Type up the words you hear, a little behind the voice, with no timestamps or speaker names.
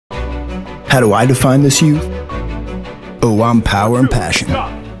How do I define this youth? Oh, I'm power and passion.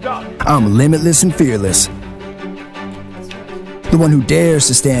 I'm limitless and fearless. The one who dares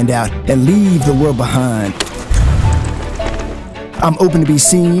to stand out and leave the world behind. I'm open to be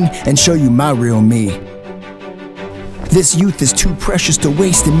seen and show you my real me. This youth is too precious to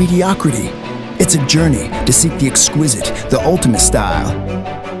waste in mediocrity. It's a journey to seek the exquisite, the ultimate style.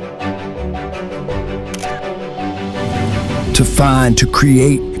 To find, to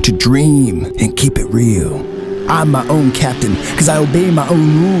create, to dream, and keep it real. I'm my own captain, cause I obey my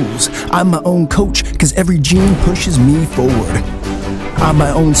own rules. I'm my own coach, cause every gene pushes me forward. I'm my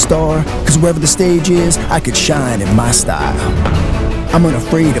own star, cause wherever the stage is, I could shine in my style. I'm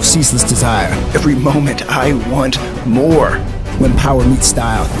unafraid of ceaseless desire. Every moment I want more. When power meets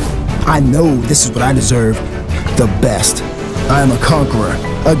style, I know this is what I deserve, the best. I'm a conqueror,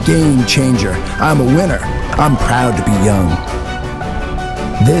 a game changer. I'm a winner. I'm proud to be young.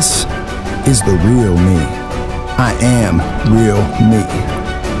 This is the real me. I am real me.